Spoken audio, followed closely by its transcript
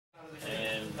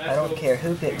I don't care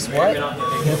who picks what.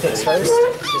 Who picks first?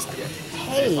 Just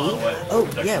hey. Oh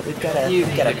yeah, we've got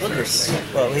a course.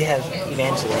 Well, we have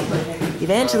Evangeline.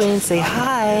 Evangeline, say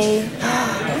hi.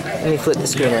 Let me flip the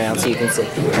screen around so you can see.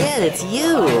 Yeah, it's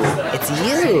you. It's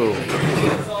you.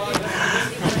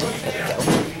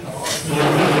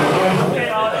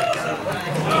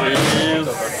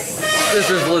 This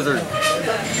is Lizard.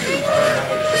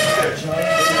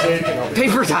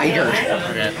 Paper Tiger.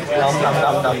 Okay.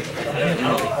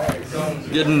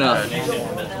 Good enough. Do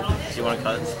you want to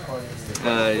cut?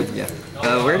 Yeah.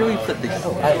 Where do we put these?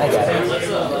 Oh, I got it.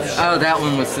 Oh, that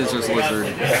one was Scissors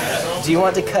Lizard. Do you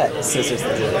want to cut Scissors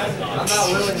Lizard?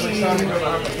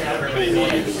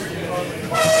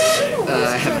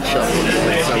 I haven't shuffled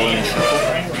it, so let me shuffle.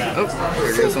 Oh,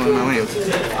 there goes one of my lands.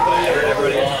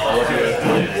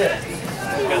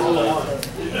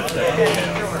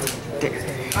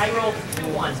 I rolled 2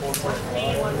 1s.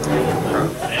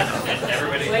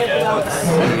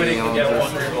 Everybody can get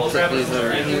one. Put these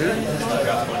over here.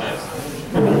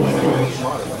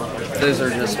 Those are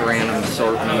just random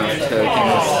assortment of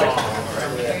tokens.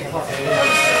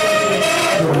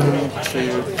 1,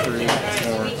 2, 3,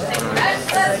 4,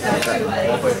 5.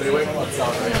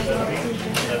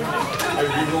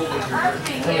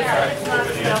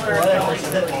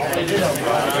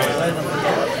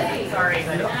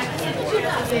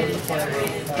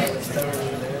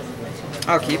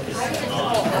 I'll keep.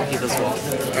 I'll keep as well.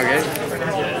 Okay.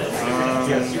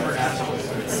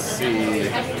 Let's see.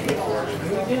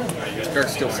 Dark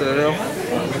Steel Citadel.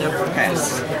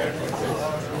 Pass.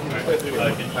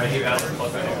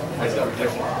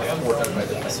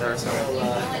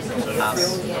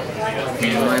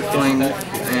 Lifeline.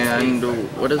 And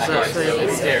what does that say?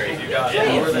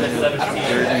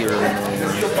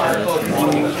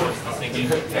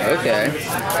 Okay.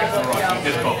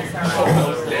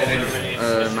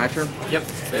 My turn? Yep.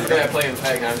 Every time I play in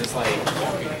Peg, I'm just like,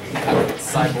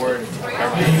 sideboard,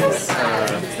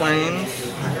 Planes.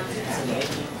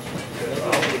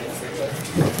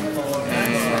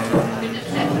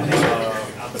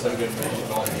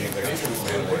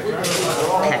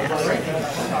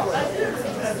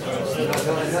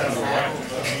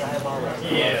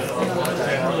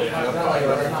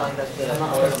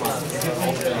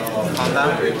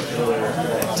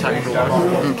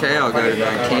 Okay, I'll go to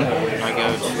 19. I go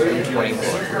to 24.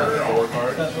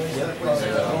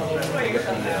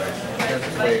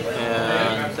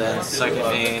 And then second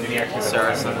main,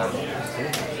 Saracen. Go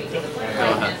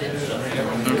ahead.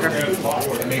 Okay.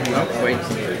 Oh, wait.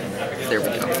 There we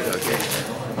go. Okay.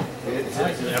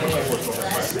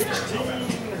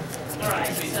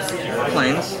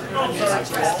 Planes.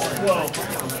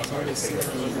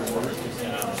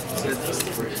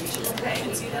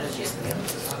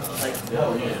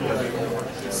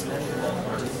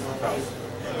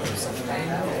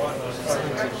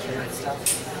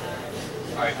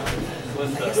 Alright,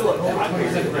 what's the...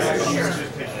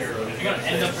 You're gonna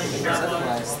end up drinking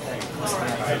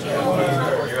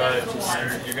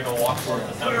you're gonna walk towards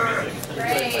the sound of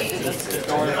music.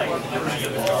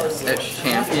 Etch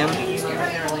Champion.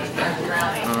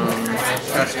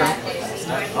 Custom.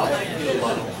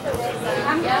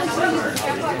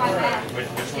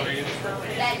 Which one are you?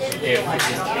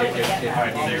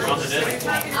 So you're on the disc.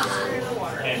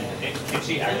 And can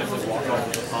she actively walk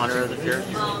off? Honor of the Pure.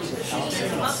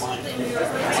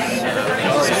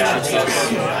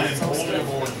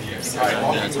 Alright,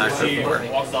 attack for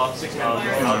 4. Walks off 6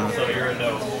 rounds, so you're a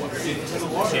no.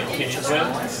 Can you swim?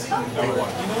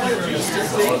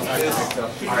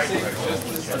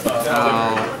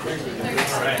 I'll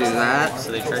do that. So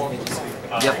they trick me.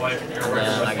 Yep. And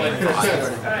then I gain 5.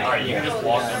 Alright, you can just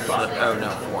walk them. Oh no,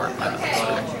 4. My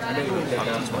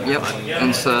bad. Yep.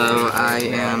 And so I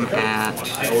am at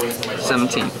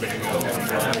 17.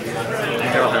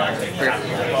 Go ahead.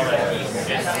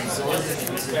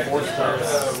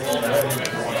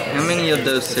 How many of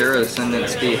those Zero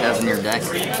Ascendants do you have in your deck?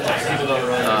 4.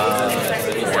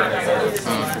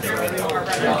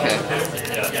 Okay.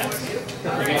 You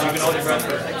can hold your breath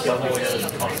for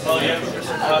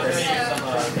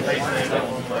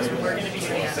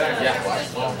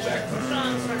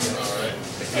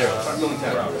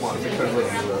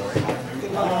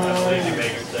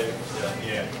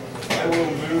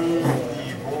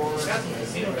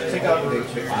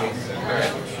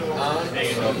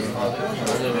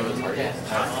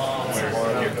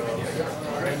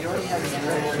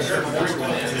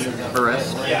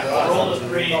Arrest.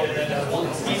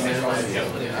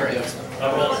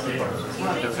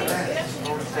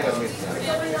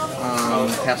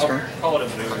 Pass turn.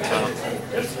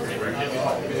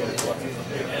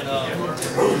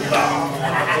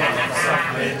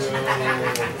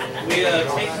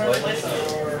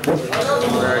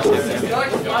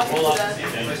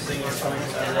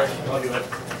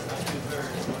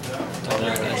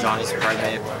 Johnny's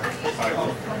primate.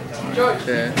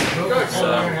 Okay. So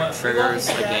triggers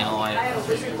the gain a life.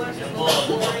 Go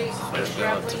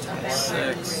up to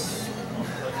 26.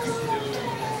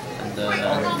 And then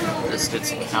this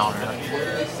gets a counter.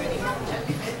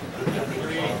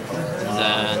 And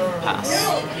then pass.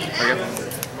 Okay.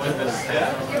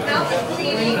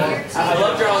 I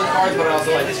love drawing cards, but I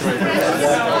also like destroying cards.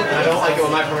 I don't like it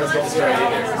when my permanents get destroyed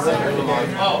either.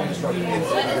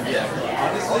 Yeah.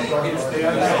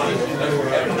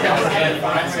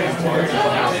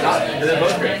 They're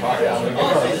both great cards.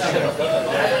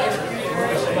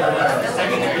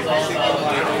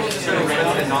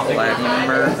 Black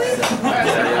number.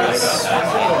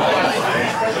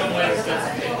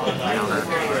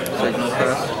 Signal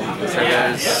press.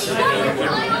 Triggers.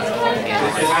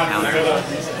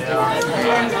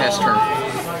 Pass turn.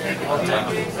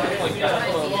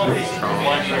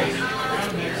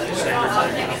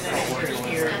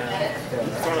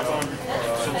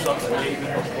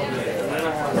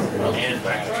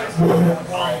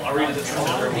 I'll read it the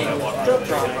when I walk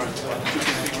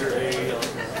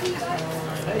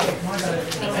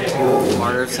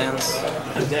Martyr Sands.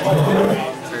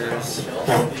 Triggers.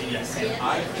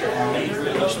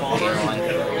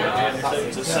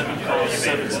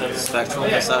 Spectral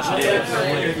Possession.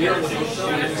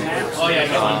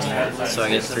 So I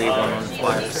get 3 1/1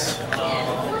 flyers.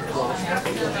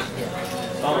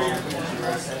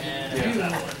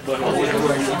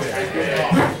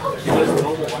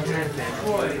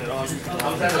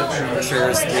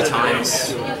 Triggers 3 times.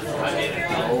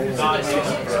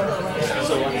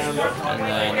 And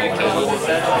then I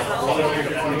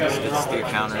gets 3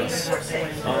 counters.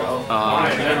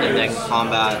 And then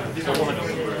combat.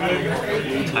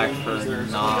 Attack for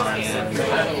 9.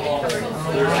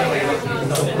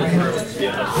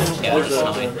 Yeah, just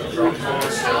 9.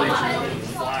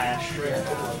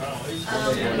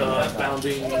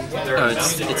 Oh,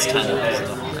 it's 10.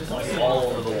 all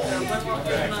over the wall.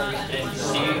 And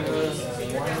she was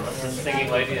thinking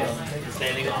lady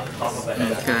standing on top of a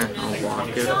head. Okay, I'll block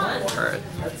it. Alright.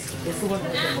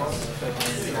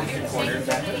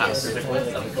 Pass.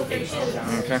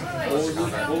 Okay.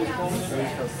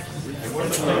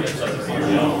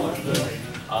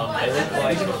 I look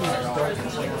like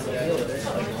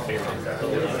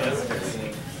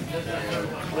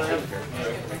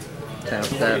Tap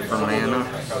that for mana.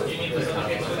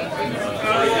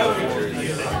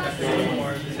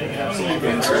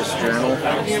 Venser's Journal. I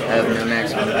have no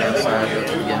maximum downside at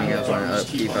the beginning of my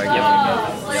upkeep. I give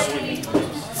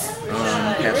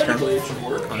pass turn.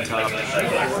 On top.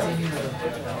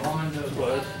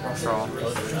 Draw.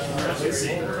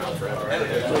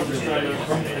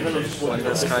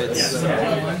 Wondrous Kites.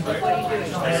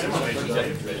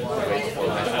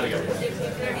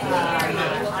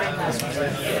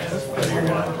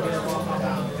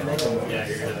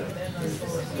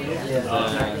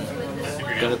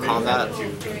 Go to combat,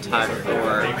 attack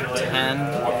for 10,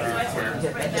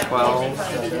 12,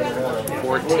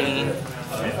 14,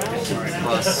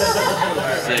 plus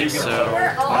 6, so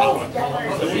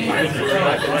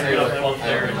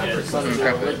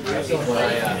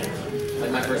 20.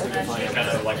 Like my first thing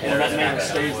that man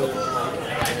stays there.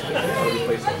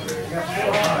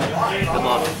 Good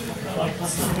luck.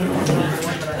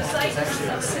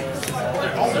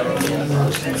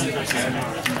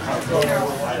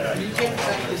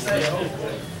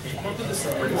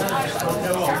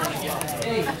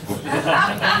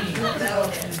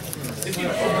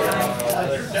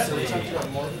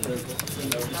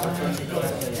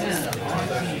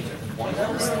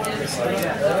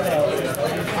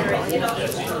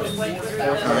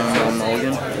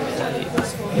 Mulligan.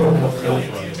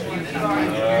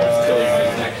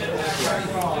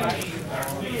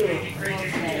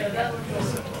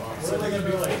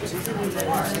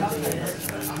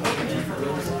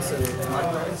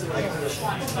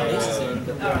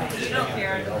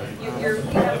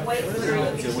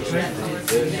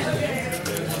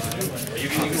 You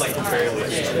can like compare it with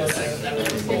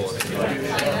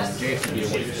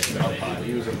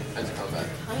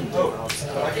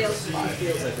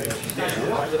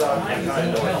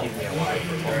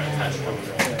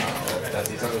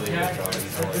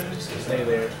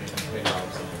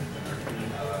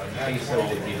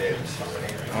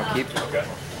I'll keep.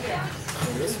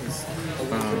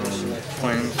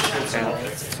 Planes, tap,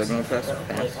 signal press,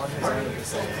 pass.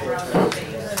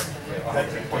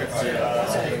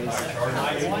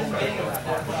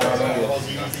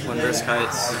 Wondrous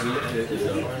Kites.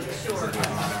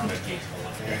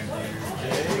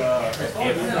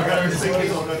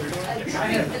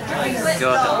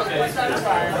 Go ahead.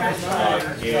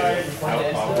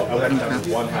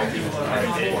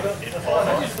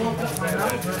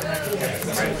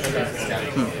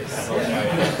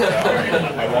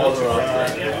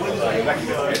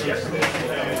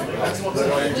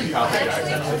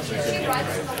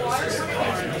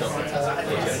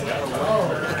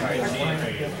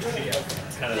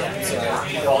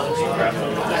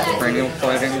 Cranial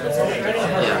fighting? Yeah.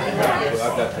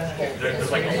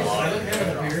 There's like a lot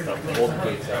of old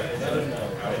gates out.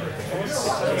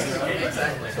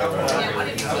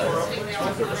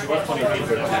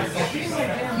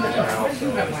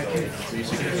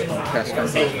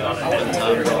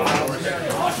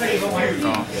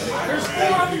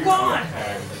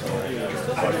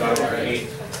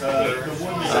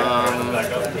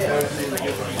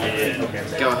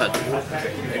 Go ahead.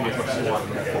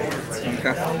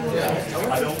 Okay.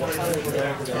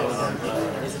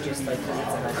 Is it just like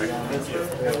because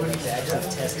it's an idea to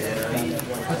actually test it?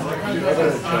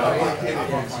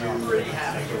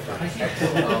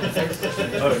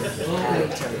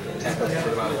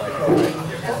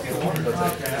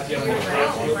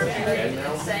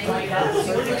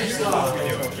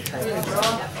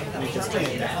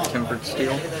 Tempered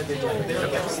steel.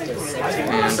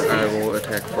 And I will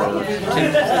attack for 2.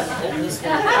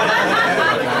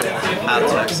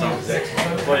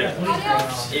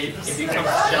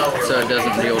 So it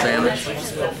doesn't deal damage?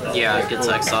 Yeah, it gets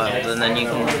exiled, and then you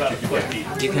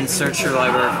can search your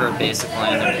library for a basic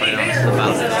land and put it onto the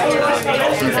battlefield.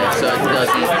 Okay, so it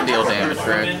doesn't deal damage,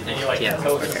 right? Yeah.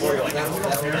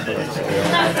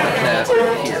 That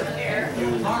here.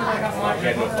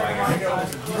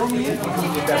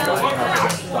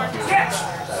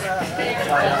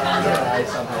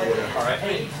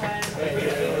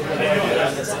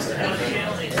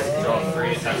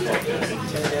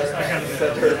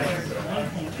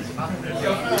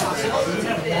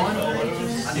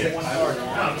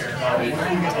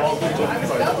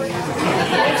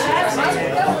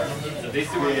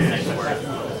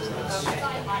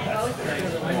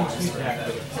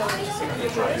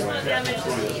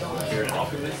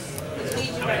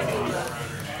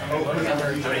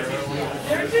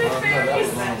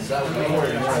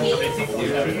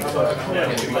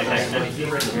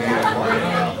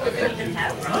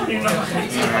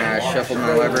 Shuffle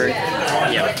my library.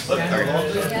 Yeah.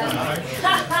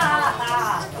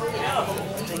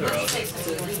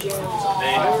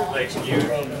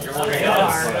 You're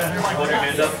holding your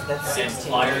hand up and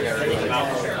flyer your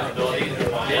mouth ability and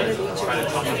try to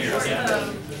talk to your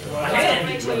hand.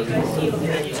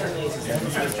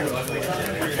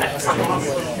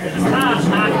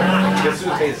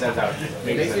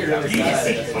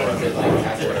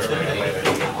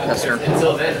 Yes, sir.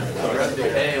 Until then, the rest of the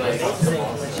day, like.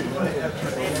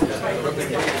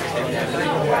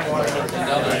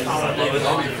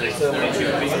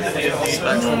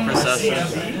 Spectral procession.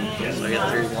 So I get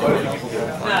 3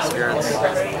 1 spirits.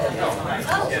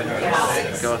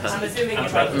 Go ahead. Okay.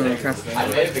 I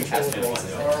may have been casting once.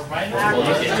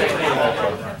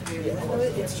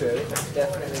 It's true.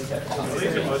 Definitely.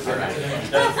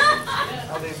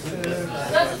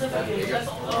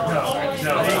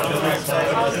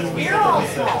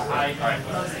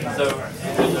 So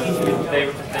they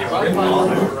rip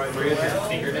off 3 of your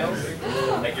fingernails.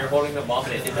 Like you're holding them off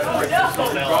and it doesn't rip the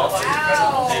toenail off.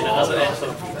 And it doesn't end, so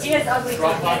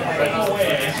drop on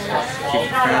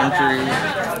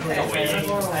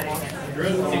so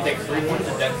you take 3 points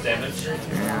of dex damage.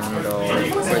 And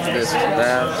I'll switch this to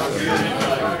that.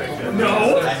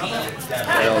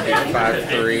 That'll be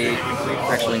 5-3.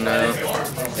 Actually, no.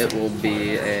 It will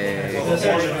be a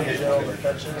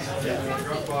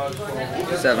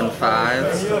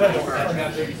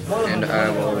 7-5. And I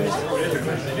will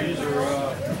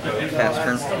cast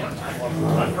turn.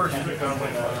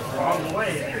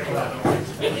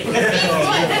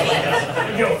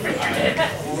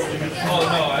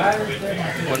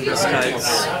 Wondrous Kites.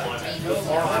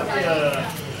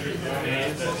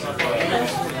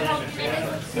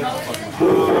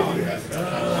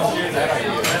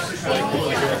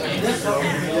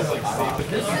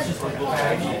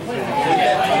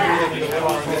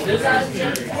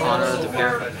 Honor the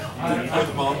pair. Time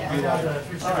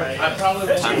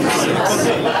for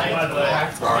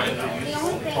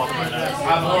 6. See,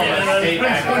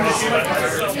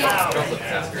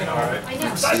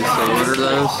 so what are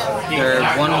those? They're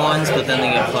 1/1s, but then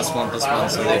they get +1/+1,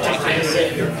 so they're GKs.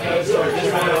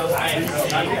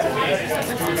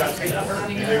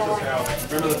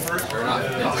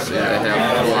 See, I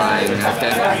have flying,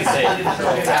 okay.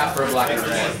 Tap for black and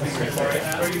red.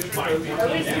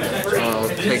 I'll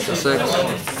take the 6.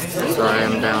 So I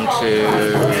am down to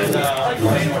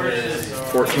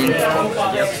 14.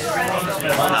 Yep.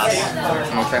 Pass.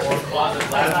 Okay.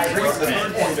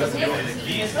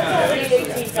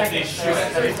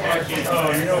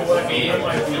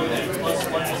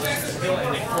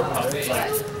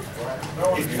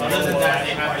 Other than that,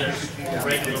 they have their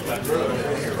regular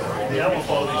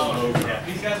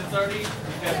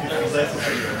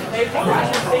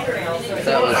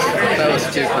That was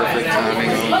too perfect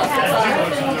timing.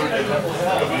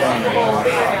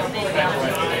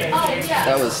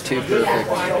 That was too perfect.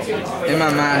 In my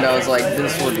mind, I was like,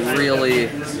 this would really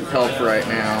help right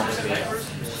now.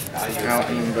 Out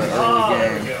in the early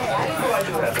game.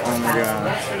 Oh my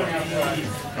gosh.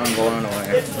 I'm blown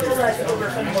away.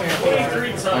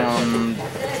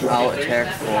 I'll attack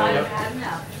for 1,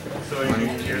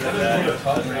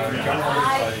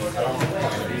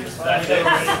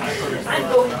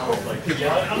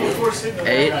 2,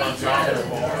 8.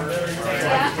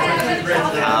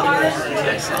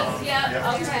 Okay.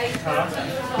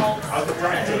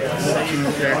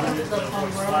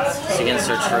 So you can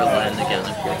search for a land again if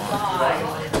you want.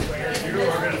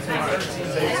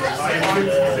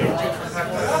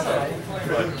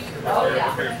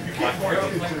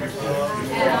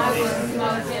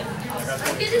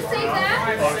 Did you say that?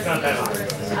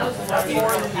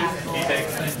 He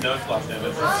takes no splash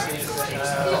damage.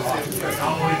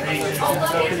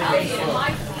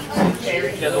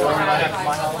 Yeah, the one might have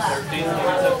 -13.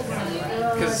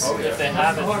 Because if they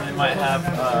have it, they might have.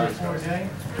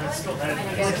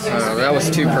 That was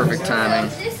too perfect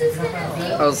timing.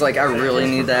 I was like, I really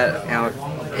need that out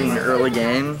in the early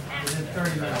game.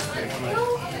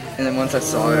 And then once I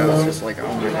saw it, I was just like,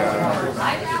 oh my god.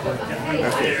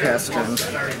 Okay, pass turn.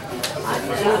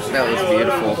 That was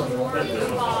beautiful.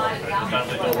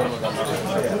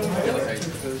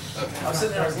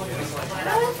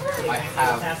 I have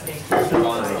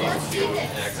gone to game 2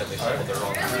 and accidentally shuffled the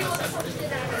wrong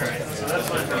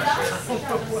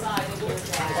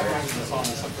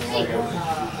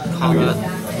Combat,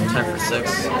 attack for 6.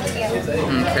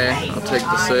 Okay, I'll take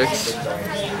the 6.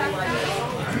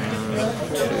 1,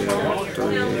 2,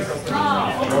 3, 4,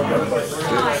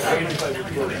 5, 6.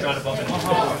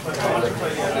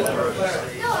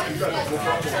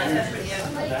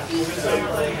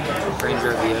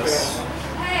 Ranger VS.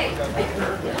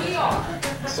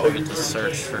 So we get to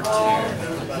search for 2.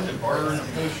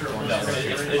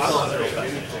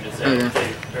 Okay.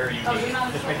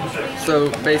 So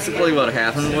basically what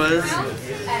happened was,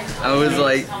 I was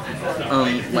like,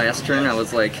 last turn I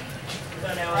was like,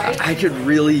 I could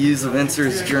really use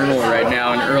Venser's journal right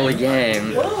now in early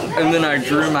game. And then I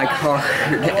drew my card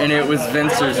and it was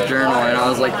Venser's journal and I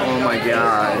was like, oh my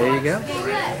god. There you go.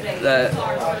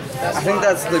 I think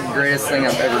that's the greatest thing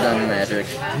I've ever done in Magic.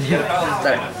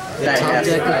 That has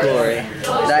to be glory.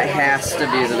 That has to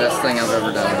be the best thing I've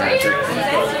ever done in Magic.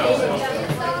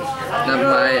 That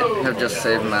might have just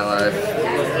saved my life.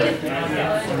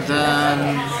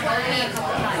 Then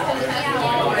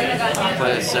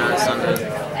play Sarah Sunday.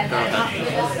 Go ahead.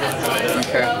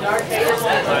 Okay.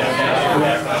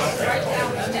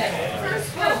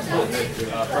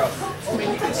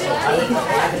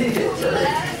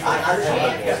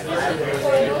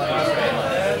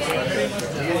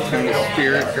 And the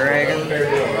Spirit Dragon.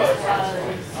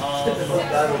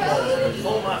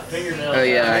 Oh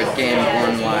yeah, I gained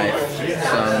 1 life,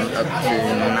 so I'm up to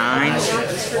 9.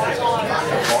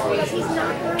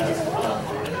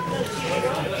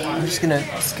 I'm just gonna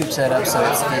scooch that up so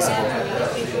it's visible.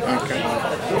 Okay.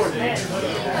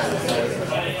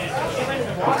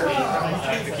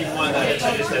 Keep in mind that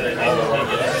I just said that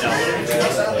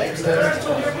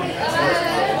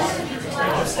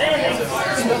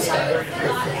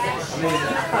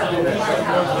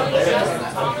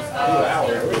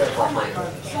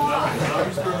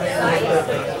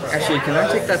Actually, can I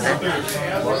take that back?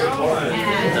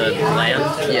 The land?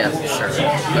 Yeah, sure.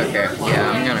 Okay,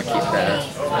 yeah, I'm gonna keep that.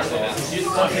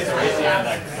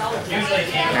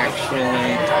 Actually,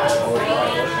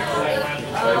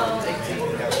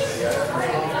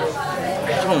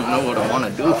 I don't know what I want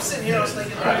to do.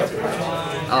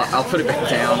 I'll put it back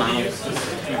down.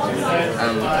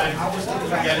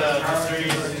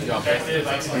 Okay.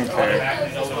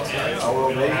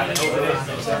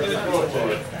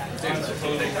 Let's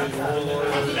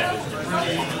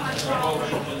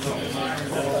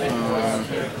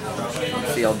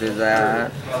see, I'll do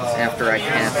that after I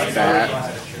cast that.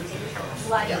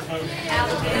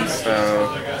 And so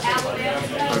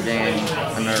I'll gain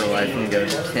another life and go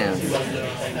to 10.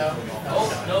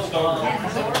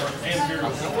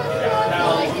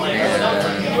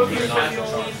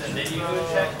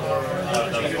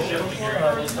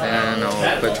 And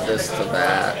I'll put this to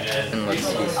that. And let's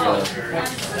see, so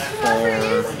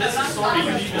 4,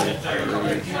 1, 2, 3,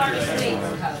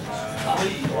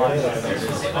 4.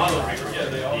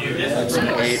 That's an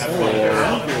 8, 4.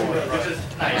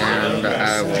 And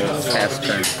I will pass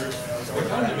turn.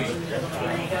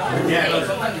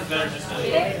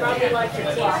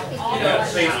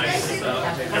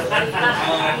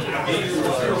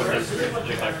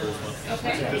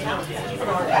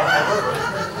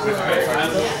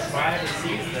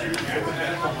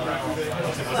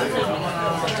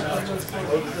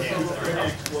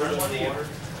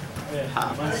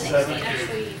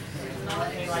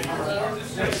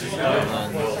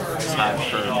 Time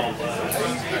for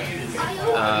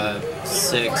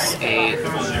 6, 8, 12.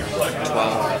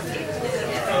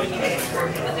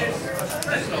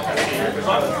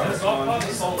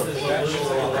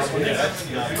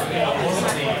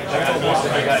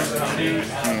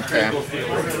 Okay.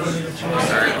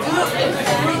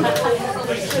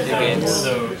 Two games.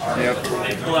 Yep.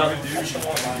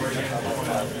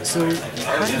 So,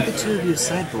 how did the two of you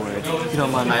sideboard? If you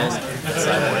don't mind my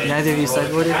Sideboard. Neither of you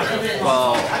sideboarded?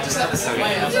 Well,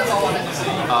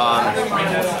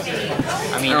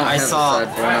 I mean, I saw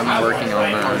I'm working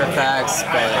on that. artifacts,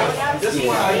 but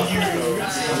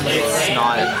it's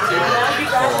not a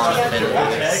full-on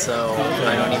affinity, so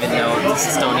I don't even know if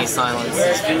Stony Silence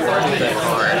is a good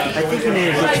card. I think you made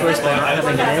a good choice by not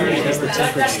having it in because the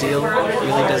Tempered Steel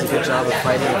really does a good job of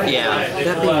fighting. Yeah.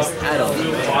 That being I don't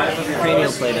know.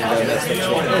 Cranial plating though makes the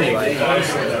choice. Anyway, I don't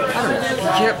know. I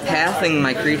kept pathing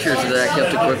my creatures that I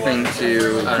kept equipping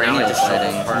to cranial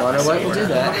plating. Mono White will do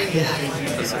that.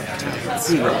 Yeah.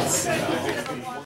 Seagulls.